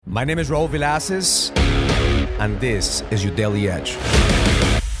My name is Raul Villacis, and this is your Daily Edge.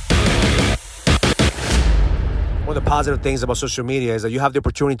 One of the positive things about social media is that you have the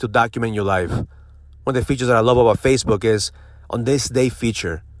opportunity to document your life. One of the features that I love about Facebook is on this day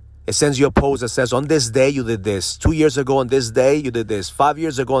feature. It sends you a post that says, on this day you did this. 2 years ago on this day you did this. 5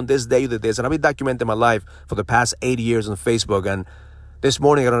 years ago on this day you did this. And I've been documenting my life for the past 8 years on Facebook. And this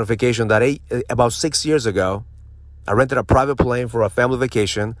morning I got a notification that about 6 years ago, I rented a private plane for a family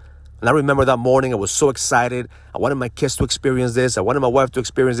vacation. And I remember that morning I was so excited. I wanted my kids to experience this. I wanted my wife to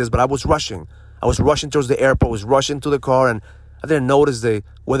experience this, but I was rushing. I was rushing towards the airport. I was rushing to the car, and I didn't notice the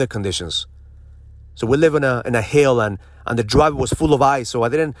weather conditions. So we live in a hill, and the driveway was full of ice. So I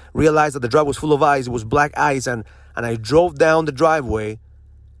didn't realize that the driveway was full of ice. It was black ice, and I drove down the driveway,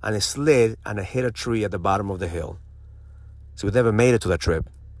 and I slid, and I hit a tree at the bottom of the hill. So we never made it to that trip.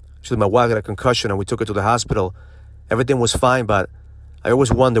 Actually, my wife got a concussion, and we took her to the hospital. Everything was fine, but I always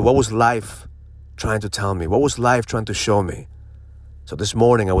wondered, what was life trying to tell me? What was life trying to show me? So this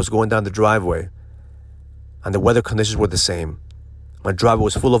morning, I was going down the driveway, and the weather conditions were the same. My driveway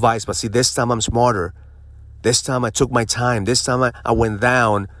was full of ice, but see, this time I'm smarter. This time I took my time. This time I went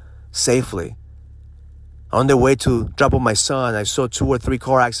down safely. On the way to drop off my son, I saw 2 or 3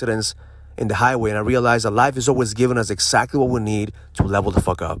 car accidents in the highway, and I realized that life is always giving us exactly what we need to level the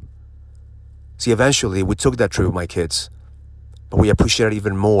fuck up. See, eventually, we took that trip with my kids, but we appreciate it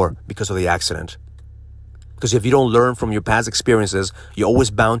even more because of the accident. Because if you don't learn from your past experiences, you're always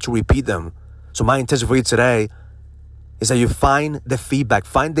bound to repeat them. So my intention for you today is that you find the feedback,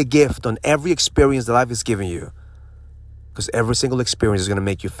 find the gift on every experience that life is giving you. Because every single experience is going to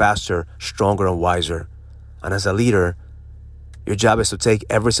make you faster, stronger, and wiser. And as a leader, your job is to take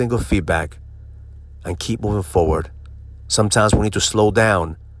every single feedback and keep moving forward. Sometimes we need to slow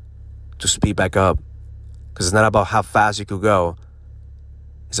down to speed back up. Because it's not about how fast you could go.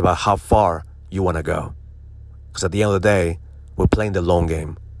 It's about how far you want to go. Because at the end of the day, we're playing the long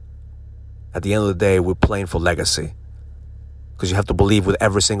game. At the end of the day, we're playing for legacy. Because you have to believe with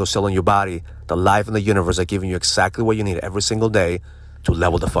every single cell in your body, the life and the universe are giving you exactly what you need every single day to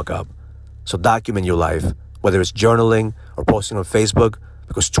level the fuck up. So document your life, whether it's journaling or posting on Facebook,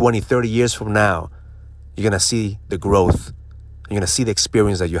 because 20, 30 years from now, you're going to see the growth. You're going to see the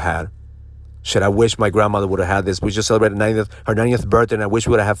experience that you had. Shit, I wish my grandmother would have had this. We just celebrated her 90th birthday, and I wish we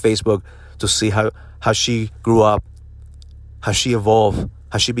would have had Facebook to see how she grew up, how she evolved,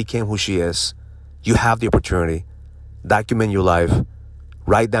 how she became who she is. You have the opportunity. Document your life.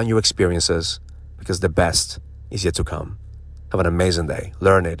 Write down your experiences, because the best is yet to come. Have an amazing day.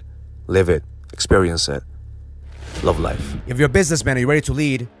 Learn it. Live it. Experience it. Love life. If you're a businessman and you're ready to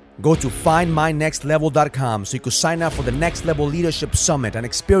lead, go to findmynextlevel.com so you can sign up for the Next Level Leadership Summit, an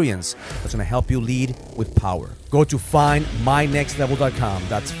experience that's going to help you lead with power. Go to findmynextlevel.com.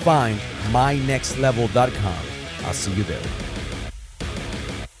 That's findmynextlevel.com. I'll see you there.